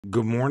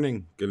Good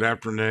morning, good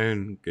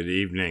afternoon, good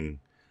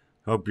evening.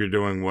 Hope you're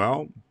doing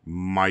well.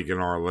 Mike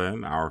and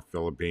Arlen, our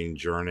Philippine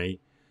journey.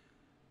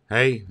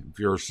 Hey, if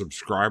you're a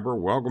subscriber,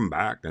 welcome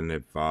back. And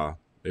if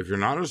you're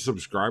not a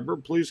subscriber,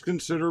 please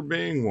consider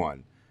being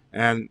one.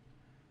 And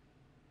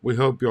we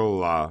hope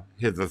you'll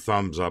hit the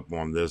thumbs up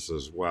on this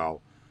as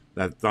well.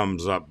 That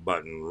thumbs up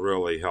button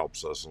really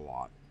helps us a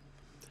lot.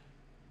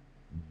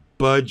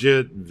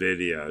 Budget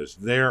videos.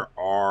 There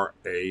are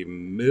a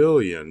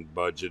million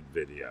budget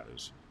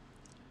videos.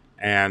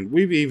 And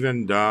we've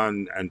even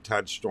done and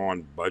touched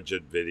on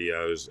budget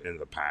videos in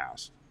the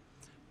past.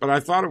 But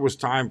I thought it was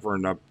time for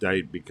an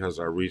update because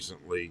I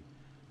recently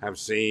have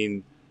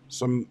seen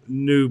some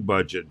new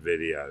budget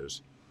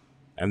videos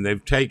and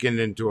they've taken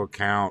into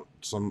account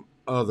some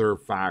other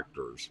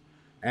factors.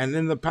 And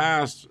in the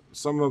past,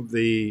 some of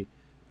the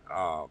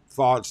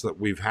thoughts that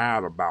we've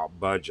had about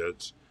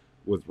budgets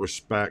with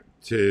respect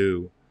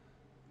to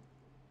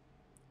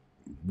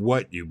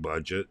what you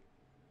budget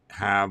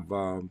have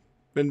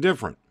been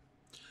different.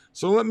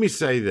 So let me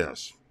say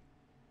this.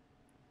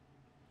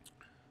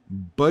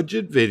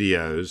 Budget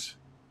videos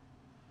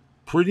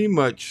pretty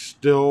much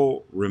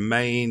still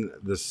remain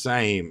the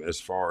same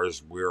as far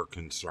as we're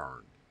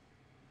concerned.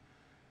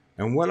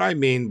 And what I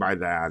mean by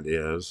that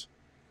is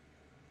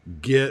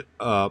get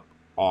up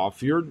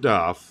off your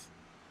duff,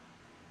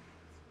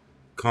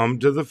 come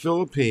to the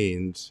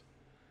Philippines,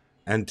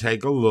 and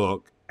take a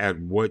look at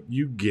what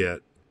you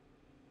get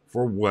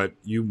for what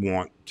you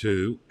want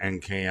to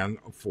and can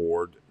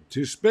afford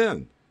to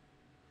spend.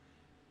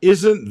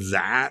 Isn't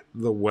that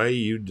the way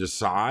you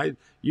decide?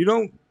 You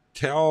don't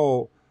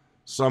tell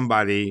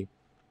somebody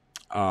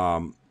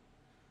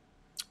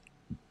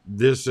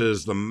this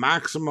is the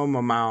maximum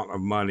amount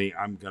of money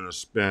I'm going to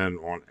spend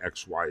on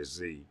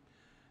XYZ.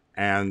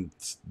 And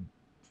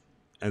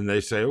and they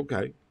say,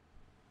 okay,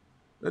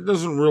 that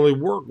doesn't really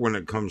work when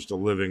it comes to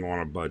living on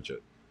a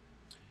budget.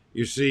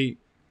 You see,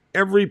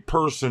 every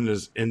person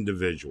is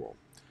individual.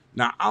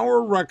 Now,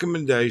 our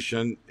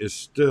recommendation is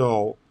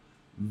still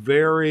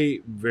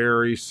very,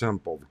 very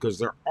simple because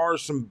there are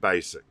some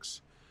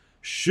basics.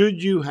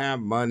 Should you have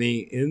money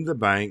in the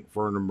bank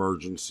for an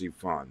emergency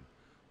fund?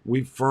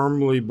 We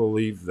firmly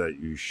believe that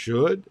you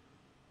should,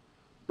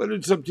 but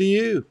it's up to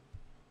you.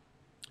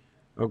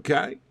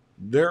 Okay?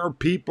 There are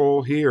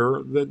people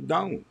here that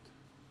don't.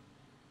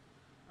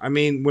 I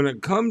mean, when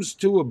it comes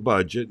to a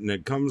budget and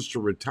it comes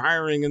to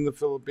retiring in the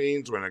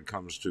Philippines, when it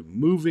comes to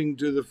moving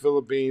to the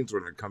Philippines,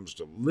 when it comes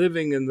to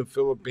living in the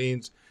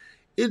Philippines,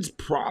 it's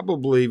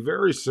probably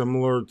very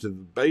similar to the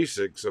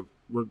basics of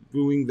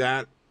doing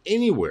that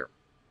anywhere.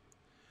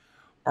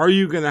 Are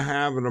you going to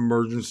have an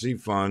emergency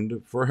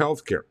fund for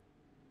healthcare?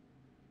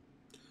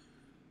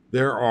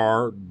 There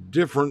are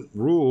different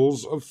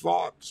rules of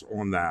thoughts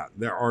on that.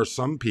 There are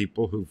some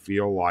people who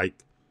feel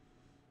like,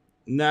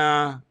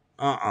 nah,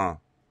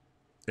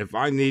 if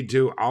I need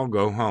to, I'll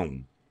go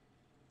home.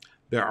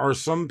 There are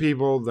some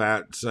people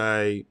that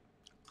say,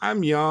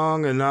 I'm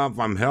young enough,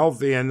 I'm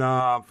healthy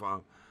enough,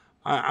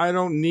 I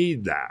don't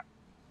need that.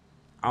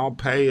 I'll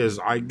pay as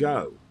I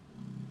go.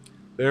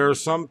 There are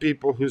some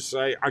people who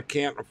say, I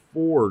can't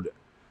afford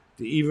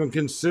to even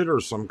consider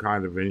some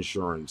kind of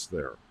insurance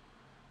there.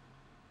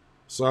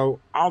 So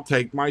I'll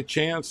take my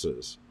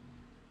chances.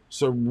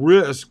 So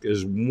risk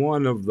is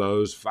one of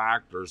those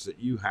factors that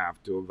you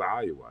have to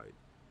evaluate.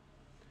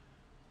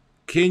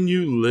 Can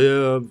you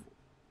live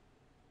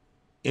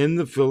in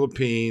the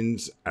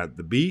Philippines at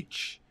the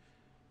beach,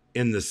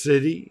 in the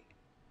city,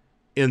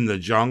 in the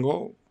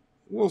jungle?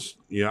 Well,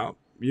 yeah,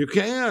 you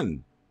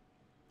can.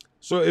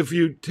 So if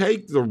you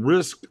take the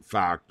risk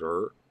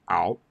factor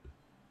out,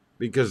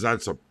 because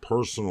that's a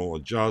personal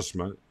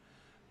adjustment,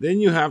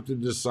 then you have to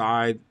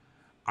decide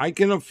I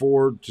can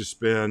afford to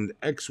spend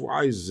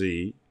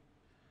XYZ.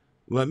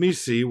 Let me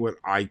see what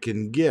I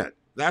can get.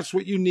 That's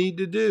what you need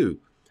to do.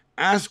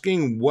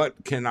 Asking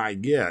what can I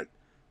get,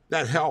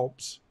 that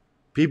helps.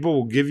 People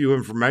will give you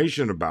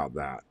information about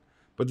that.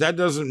 But that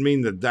doesn't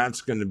mean that that's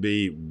going to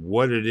be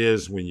what it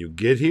is when you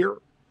get here.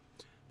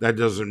 That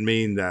doesn't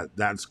mean that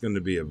that's going to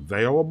be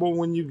available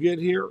when you get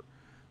here.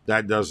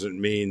 That doesn't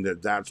mean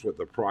that that's what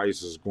the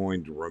price is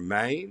going to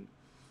remain.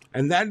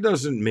 And that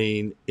doesn't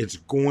mean it's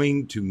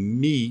going to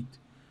meet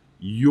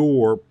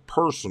your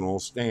personal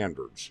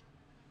standards.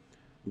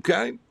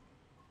 Okay?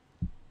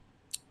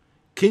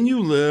 Can you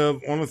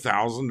live on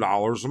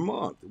 $1,000 a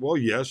month? Well,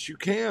 yes, you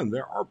can.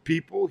 There are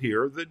people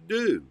here that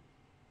do.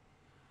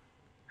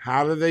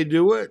 How do they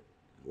do it?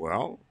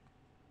 Well,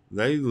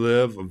 they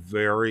live a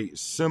very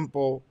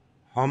simple,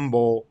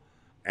 humble,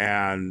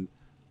 and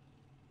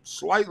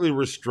slightly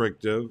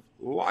restrictive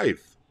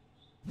life.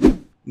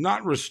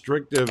 Not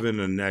restrictive in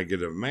a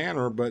negative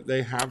manner, but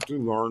they have to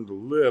learn to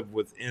live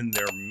within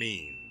their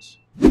means.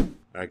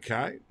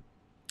 Okay?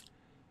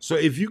 So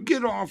if you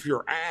get off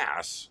your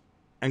ass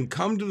and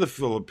come to the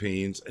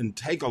Philippines and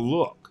take a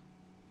look,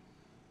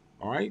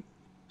 all right?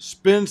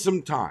 Spend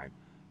some time.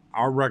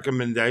 Our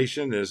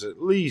recommendation is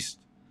at least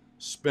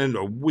spend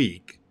a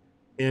week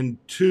in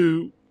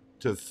 2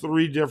 to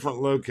 3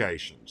 different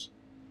locations.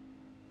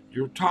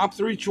 Your top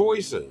three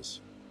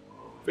choices.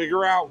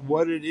 Figure out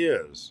what it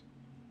is.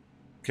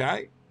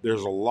 Okay?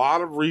 There's a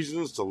lot of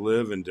reasons to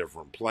live in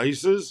different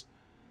places,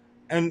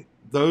 and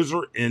those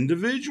are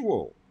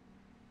individual.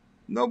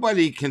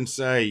 Nobody can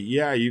say,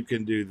 yeah, you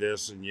can do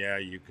this and yeah,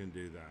 you can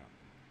do that.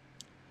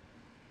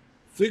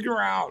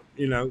 Figure out,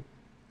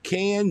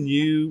 can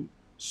you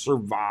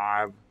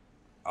survive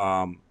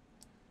on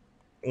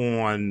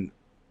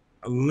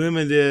a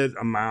limited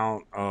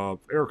amount of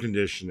air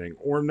conditioning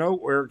or no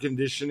air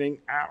conditioning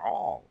at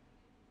all?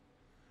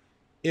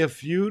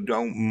 If you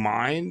don't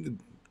mind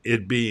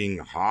it being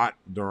hot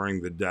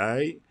during the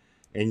day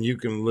and you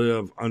can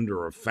live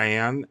under a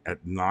fan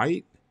at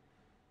night,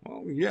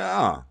 well,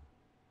 yeah.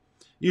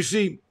 You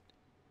see,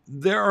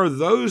 there are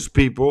those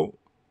people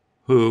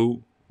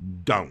who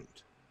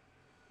don't.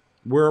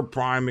 We're a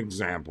prime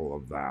example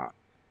of that.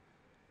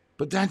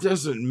 But that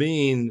doesn't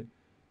mean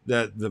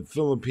that the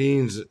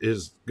Philippines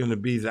is going to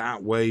be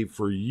that way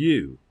for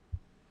you.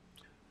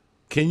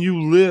 Can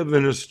you live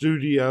in a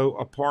studio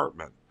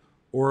apartment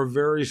or a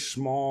very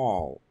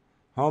small,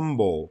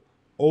 humble,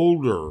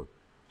 older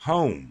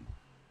home?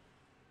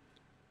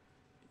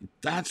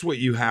 That's what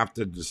you have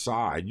to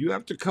decide. You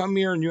have to come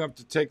here and you have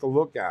to take a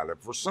look at it.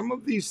 For some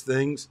of these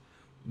things,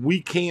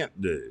 we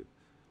can't do,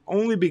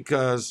 only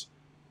because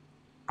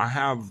I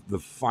have the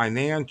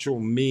financial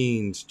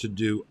means to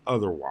do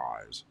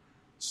otherwise.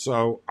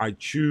 So I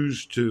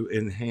choose to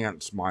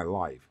enhance my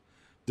life.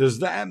 Does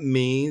that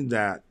mean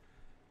that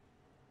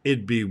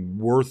it'd be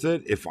worth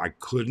it if I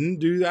couldn't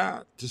do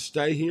that to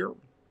stay here?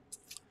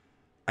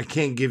 I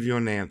can't give you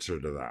an answer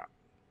to that.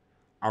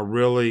 I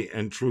really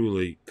and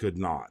truly could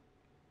not.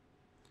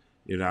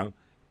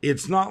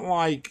 It's not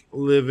like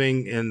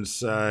living in,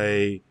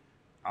 say,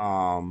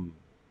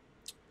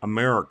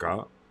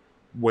 America,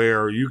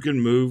 where you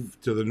can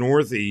move to the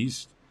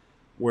Northeast,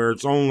 where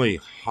it's only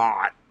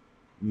hot,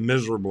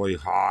 miserably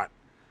hot,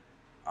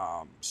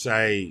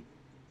 say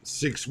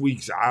 6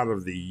 weeks out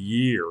of the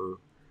year,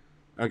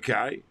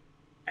 okay?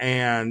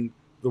 And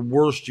the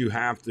worst you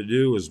have to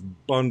do is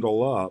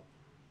bundle up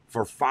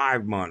for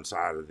 5 months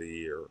out of the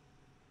year.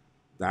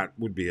 That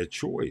would be a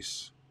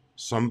choice.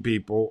 Some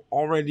people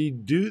already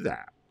do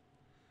that.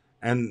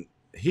 And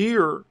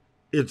here,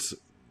 it's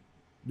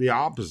the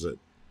opposite.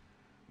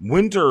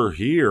 Winter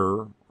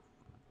here,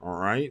 all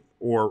right,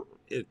 or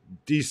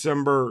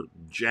December,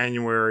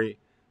 January,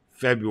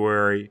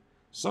 February,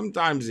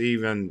 sometimes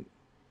even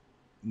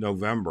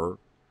November,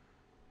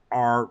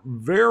 are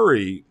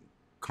very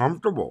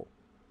comfortable.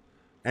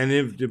 And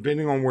if,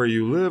 depending on where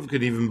you live,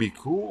 could even be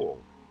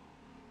cool.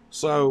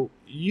 So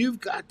you've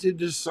got to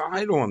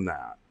decide on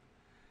that.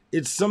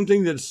 It's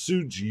something that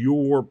suits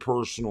your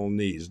personal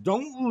needs.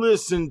 Don't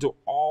listen to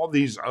all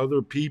these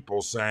other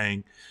people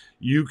saying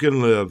you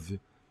can live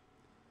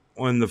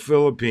in the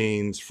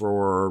Philippines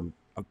for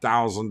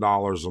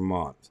 $1,000 a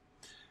month.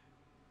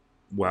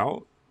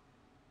 Well,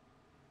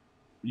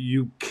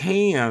 you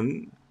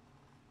can,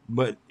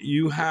 but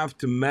you have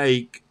to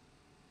make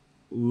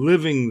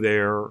living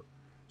there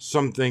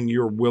something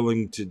you're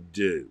willing to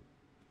do.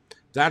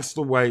 That's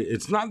the way.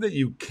 It's not that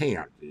you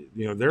can't.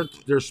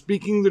 They're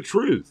speaking the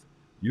truth.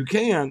 You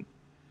can,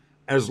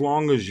 as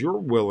long as you're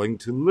willing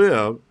to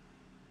live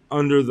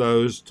under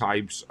those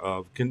types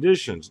of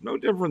conditions. No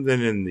different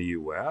than in the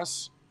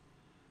U.S.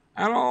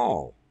 at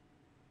all.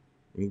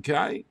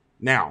 Okay?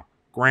 Now,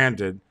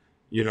 granted,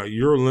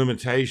 your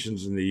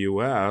limitations in the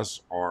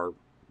U.S. are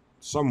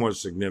somewhat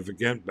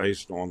significant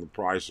based on the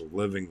price of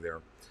living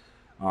there.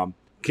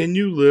 Can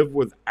you live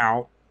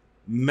without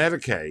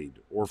Medicaid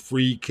or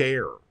free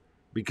care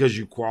because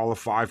you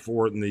qualify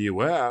for it in the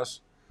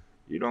U.S.?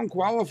 You don't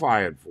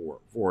qualify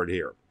for it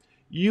here.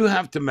 You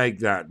have to make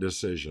that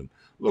decision.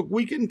 Look,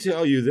 we can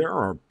tell you there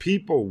are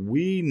people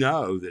we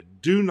know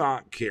that do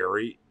not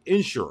carry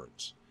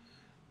insurance.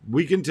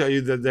 We can tell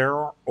you that there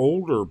are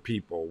older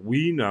people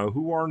we know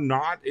who are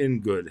not in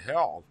good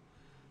health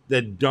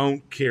that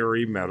don't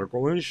carry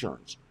medical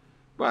insurance.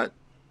 But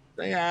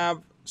they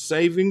have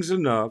savings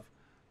enough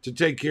to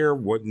take care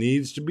of what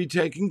needs to be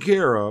taken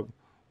care of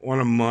on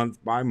a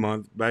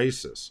month-by-month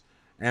basis.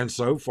 And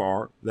so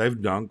far,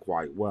 they've done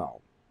quite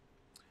well.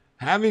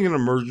 Having an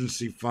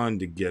emergency fund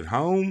to get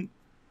home,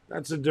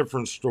 that's a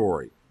different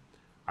story.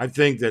 I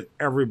think that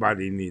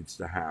everybody needs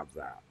to have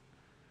that.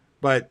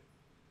 But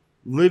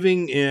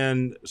living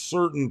in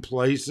certain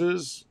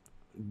places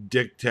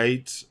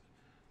dictates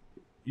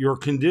your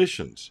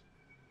conditions.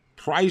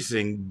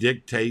 Pricing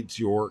dictates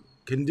your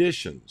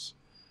conditions.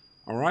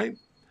 All right?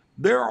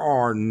 There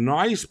are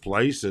nice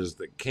places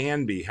that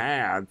can be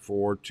had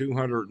for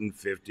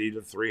 $250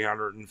 to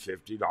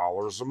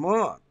 $350 a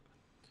month.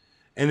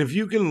 And if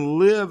you can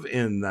live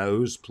in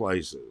those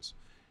places,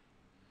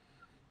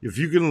 if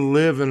you can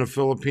live in a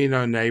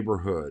Filipino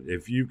neighborhood,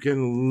 if you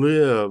can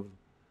live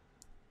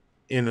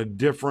in a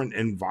different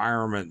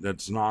environment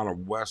that's not a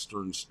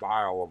Western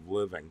style of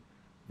living,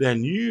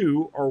 then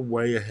you are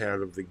way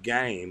ahead of the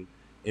game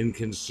in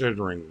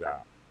considering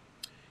that.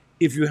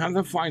 If you have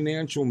the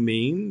financial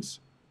means,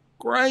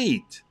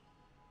 great.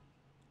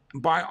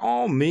 By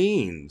all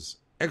means.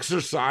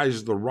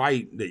 Exercise the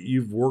right that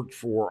you've worked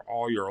for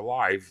all your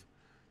life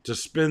to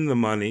spend the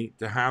money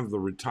to have the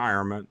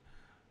retirement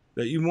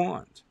that you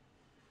want.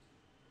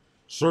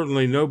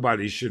 Certainly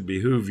nobody should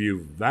behoove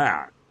you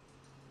that.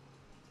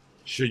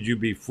 Should you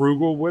be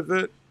frugal with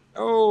it?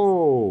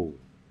 Oh,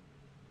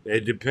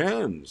 it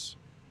depends.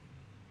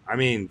 I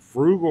mean,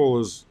 frugal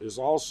is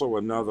also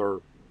another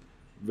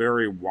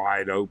very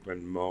wide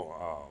open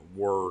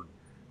word.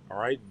 All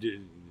right.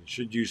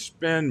 Should you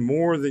spend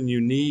more than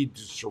you need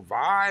to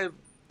survive?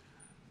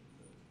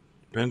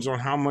 Depends on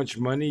how much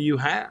money you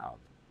have.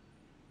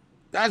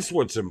 That's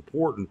what's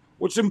important.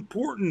 What's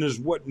important is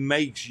what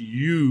makes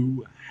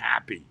you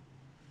happy.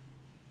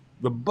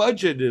 The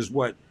budget is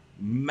what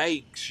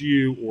makes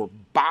you or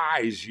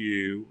buys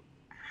you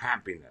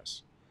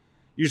happiness.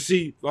 You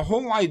see, the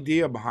whole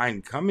idea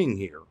behind coming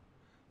here,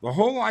 the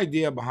whole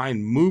idea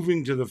behind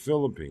moving to the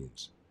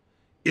Philippines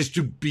is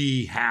to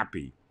be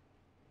happy.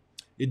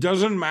 It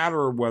doesn't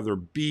matter whether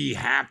be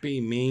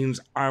happy means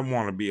I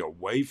want to be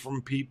away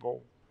from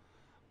people.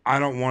 I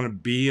don't want to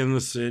be in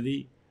the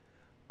city.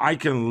 I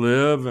can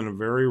live in a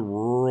very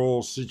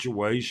rural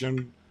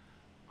situation.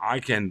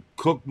 I can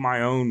cook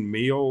my own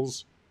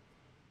meals.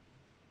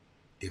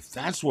 If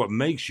that's what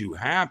makes you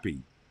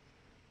happy,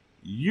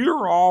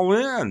 you're all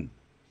in.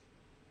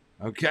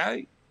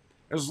 Okay?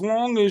 As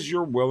long as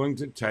you're willing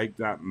to take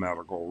that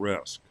medical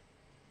risk.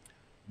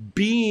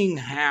 Being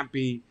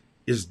happy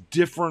is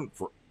different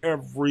for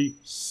every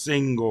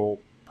single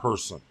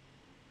person.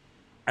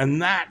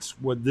 And that's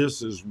what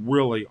this is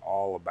really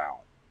all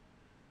about.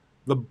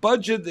 The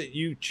budget that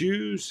you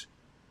choose,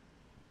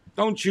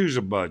 don't choose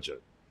a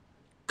budget.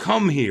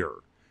 Come here.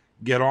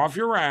 Get off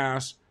your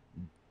ass.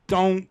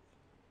 Don't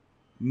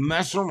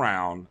mess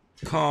around.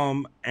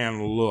 Come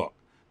and look.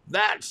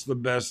 That's the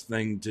best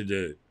thing to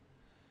do.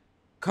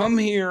 Come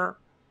here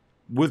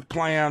with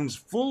plans,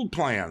 full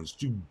plans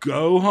to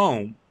go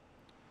home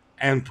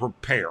and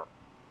prepare.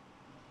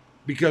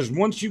 Because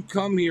once you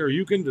come here,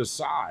 you can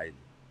decide,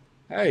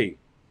 hey,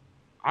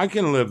 I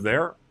can live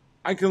there.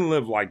 I can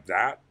live like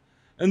that.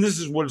 And this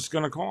is what it's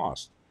going to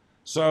cost.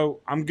 So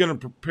I'm going to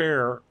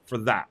prepare for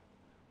that.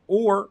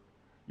 Or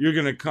you're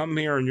going to come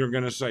here and you're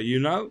going to say,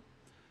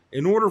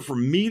 in order for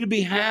me to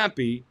be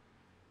happy,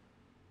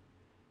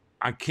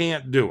 I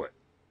can't do it.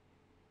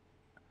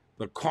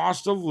 The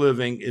cost of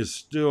living is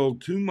still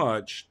too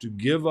much to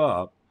give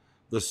up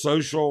the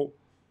social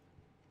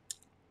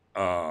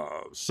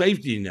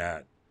safety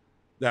net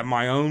that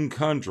my own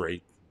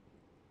country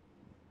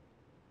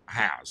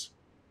has.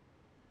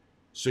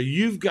 So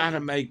you've got to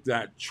make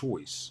that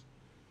choice.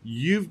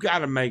 You've got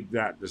to make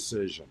that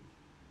decision.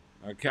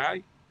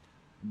 Okay?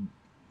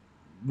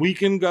 We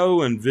can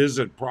go and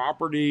visit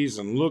properties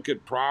and look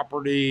at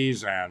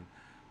properties and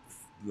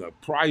the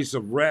price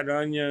of red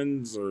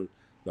onions or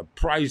the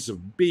price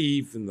of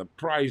beef and the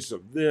price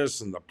of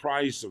this and the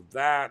price of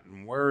that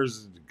and where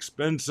is it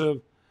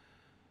expensive.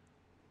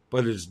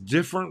 But it's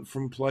different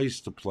from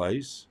place to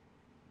place.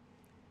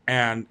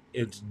 And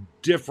it's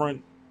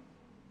different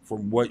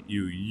from what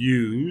you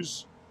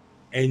use.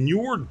 And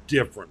you're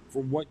different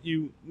from what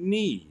you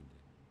need.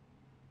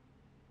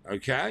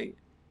 Okay?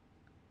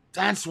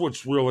 That's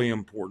what's really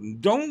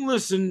important. Don't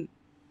listen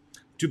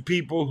to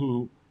people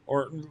who,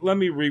 or let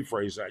me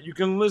rephrase that. You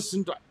can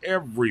listen to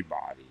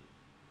everybody,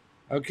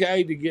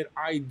 okay, to get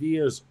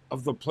ideas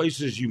of the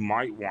places you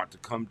might want to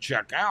come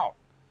check out.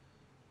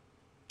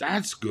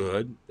 That's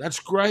good. That's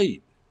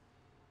great.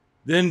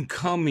 Then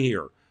come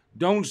here.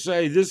 Don't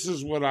say, this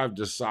is what I've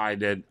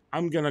decided.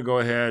 I'm going to go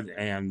ahead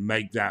and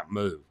make that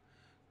move.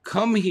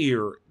 Come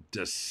here,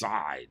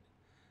 decide.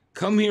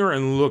 Come here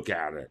and look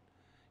at it.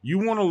 You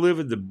want to live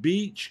at the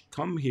beach?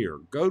 Come here.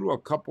 Go to a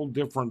couple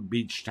different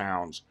beach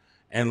towns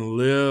and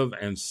live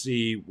and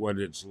see what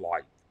it's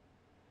like.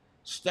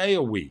 Stay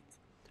a week.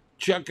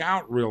 Check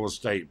out real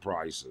estate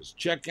prices.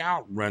 Check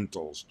out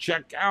rentals.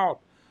 Check out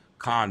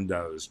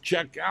condos.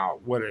 Check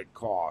out what it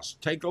costs.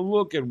 Take a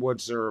look at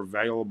what's there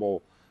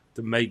available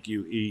to make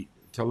you eat,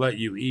 to let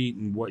you eat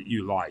and what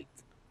you like.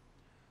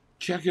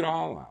 Check it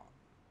all out.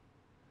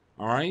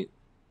 All right?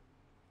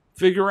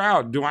 Figure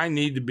out, do I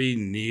need to be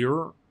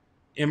near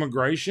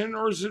immigration,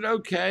 or is it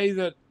okay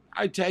that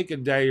I take a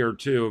day or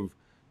two of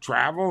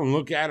travel and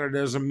look at it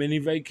as a mini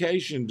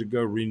vacation to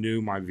go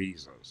renew my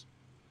visas?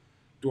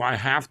 Do I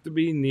have to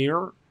be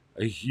near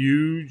a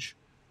huge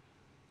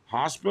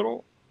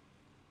hospital?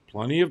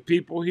 Plenty of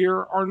people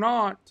here are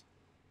not.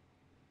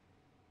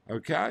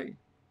 Okay?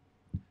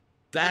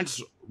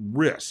 That's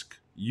risk.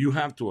 You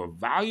have to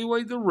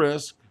evaluate the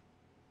risk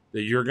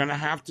that you're going to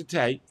have to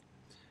take,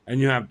 and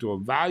you have to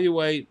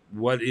evaluate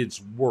what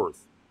it's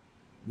worth.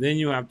 Then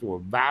you have to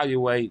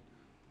evaluate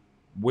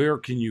where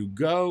can you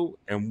go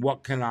and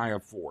what can I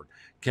afford.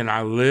 Can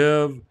I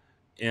live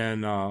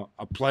in a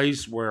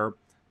place where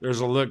there's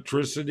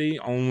electricity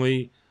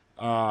only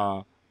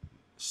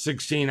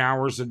 16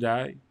 hours a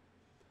day?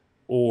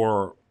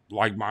 Or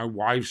like my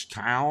wife's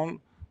town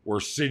where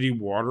city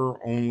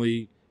water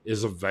only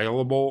is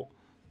available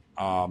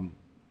 4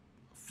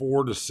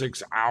 to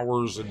 6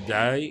 hours a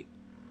day?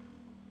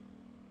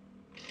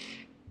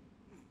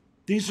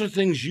 These are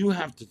things you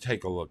have to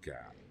take a look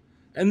at.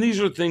 And these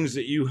are things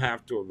that you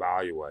have to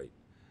evaluate.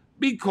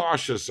 Be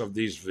cautious of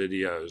these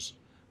videos.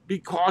 Be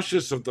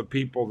cautious of the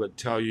people that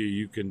tell you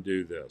you can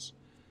do this.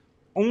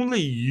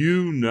 Only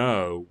you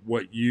know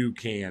what you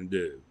can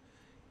do.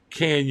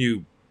 Can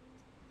you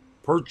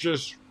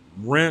purchase,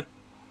 rent,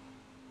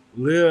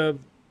 live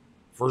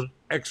for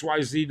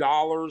XYZ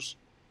dollars?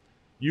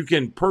 You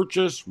can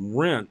purchase,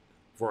 rent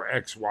for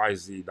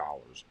XYZ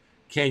dollars.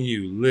 Can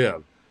you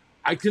live?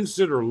 I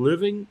consider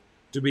living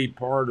to be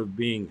part of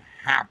being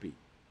happy.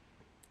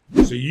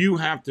 So you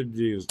have to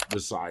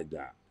decide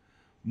that.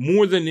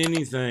 More than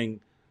anything,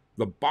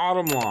 the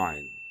bottom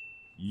line,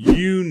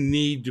 you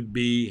need to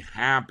be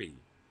happy.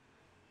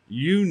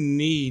 You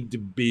need to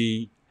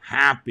be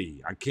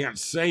happy. I can't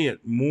say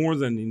it more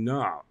than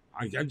enough.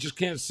 I just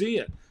can't say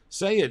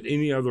it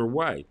any other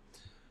way.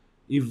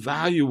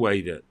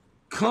 Evaluate it.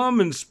 Come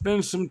and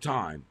spend some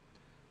time.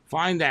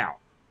 Find out.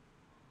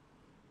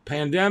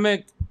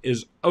 Pandemic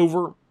is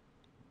over.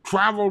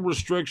 Travel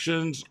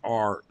restrictions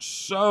are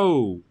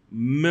so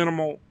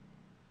minimal.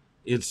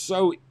 It's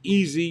so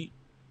easy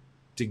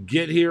to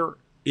get here.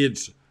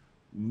 It's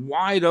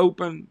wide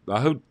open. The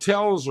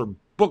hotels are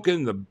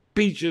booking. The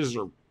beaches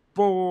are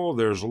full.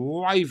 There's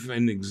life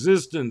and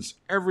existence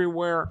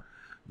everywhere.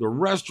 The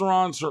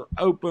restaurants are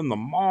open. The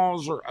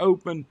malls are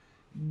open.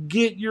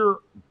 Get your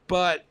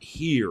butt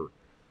here.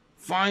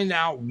 Find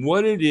out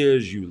what it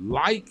is you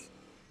like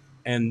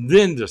and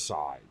then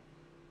decide.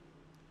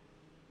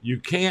 You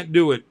can't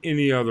do it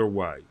any other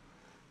way.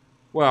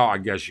 Well, I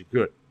guess you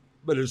could,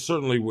 but it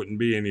certainly wouldn't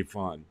be any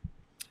fun.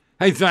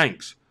 Hey,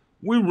 thanks.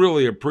 We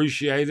really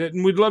appreciate it,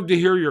 and we'd love to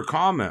hear your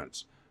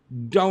comments.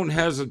 Don't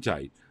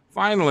hesitate.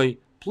 Finally,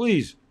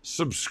 please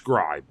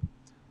subscribe.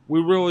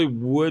 We really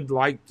would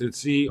like to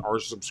see our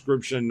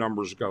subscription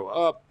numbers go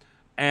up,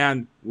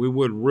 and we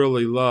would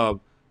really love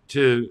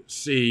to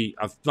see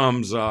a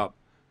thumbs up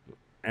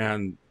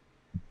and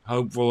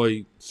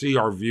hopefully see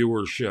our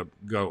viewership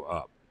go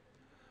up.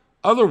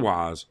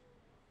 Otherwise,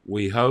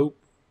 we hope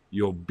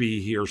you'll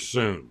be here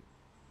soon.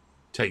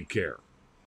 Take care.